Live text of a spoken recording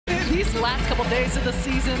these last couple days of the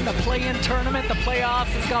season, the play-in tournament, the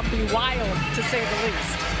playoffs is going to be wild, to say the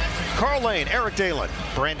least. Carl Lane, Eric Jalen,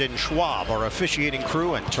 Brandon Schwab, our officiating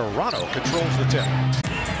crew, and Toronto controls the tip.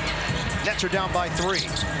 Nets are down by 3.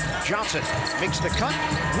 Johnson makes the cut.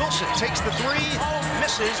 Wilson takes the 3,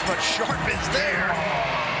 misses, but Sharp is there.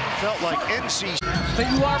 Felt like NC.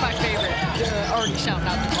 But you are my favorite, already shouting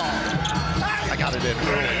out the ball. I got it in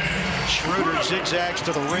early. Schroeder zigzags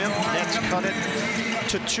to the rim. Nets cut it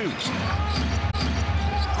to 2.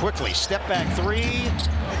 Quickly, step back 3.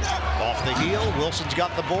 Off the heel, Wilson's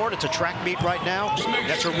got the board. It's a track meet right now.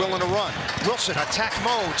 Nets are willing to run. Wilson, attack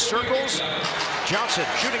mode, circles. Johnson,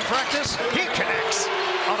 shooting practice. He connects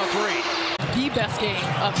on a 3. The best game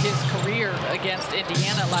of his career against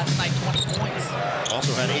Indiana last night, 20 points.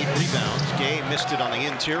 Also had 8 rebounds. Gay missed it on the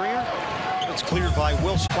interior. It's cleared by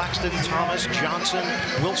Wilson, Claxton, Thomas, Johnson,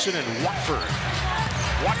 Wilson, and Watford.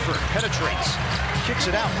 Watford penetrates, kicks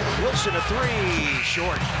it out. Wilson a 3,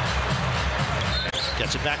 short.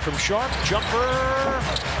 Gets it back from Sharp, jumper,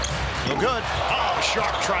 no good. Oh,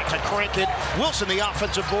 Sharp tried to crank it. Wilson, the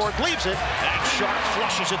offensive board, leaves it, and Sharp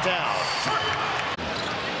flushes it down.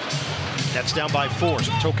 That's down by 4,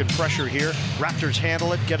 some token pressure here. Raptors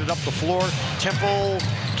handle it, get it up the floor. Temple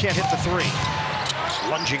can't hit the 3.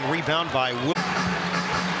 Lunging rebound by Will.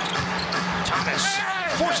 Thomas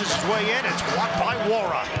forces his way in, it's blocked by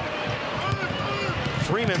Wara.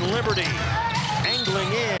 Freeman Liberty,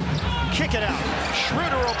 angling in. Kick it out.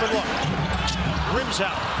 Schroeder open look. Rims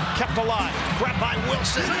out. Kept alive. Grabbed by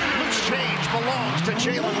Wilson. Loose change belongs to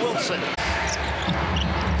Jalen Wilson.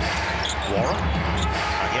 Wara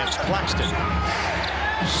against Claxton.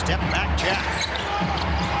 Step back jack.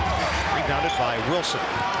 Rebounded by Wilson.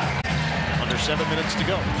 Under 7 minutes to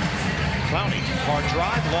go. Clowney, hard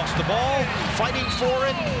drive, lost the ball. Fighting for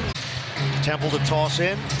it. Temple to toss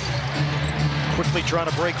in. Quickly trying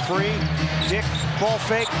to break free. Dick, ball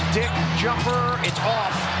fake, Dick, jumper, it's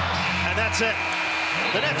off. And that's it.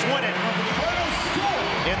 The Nets win it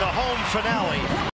in the home finale.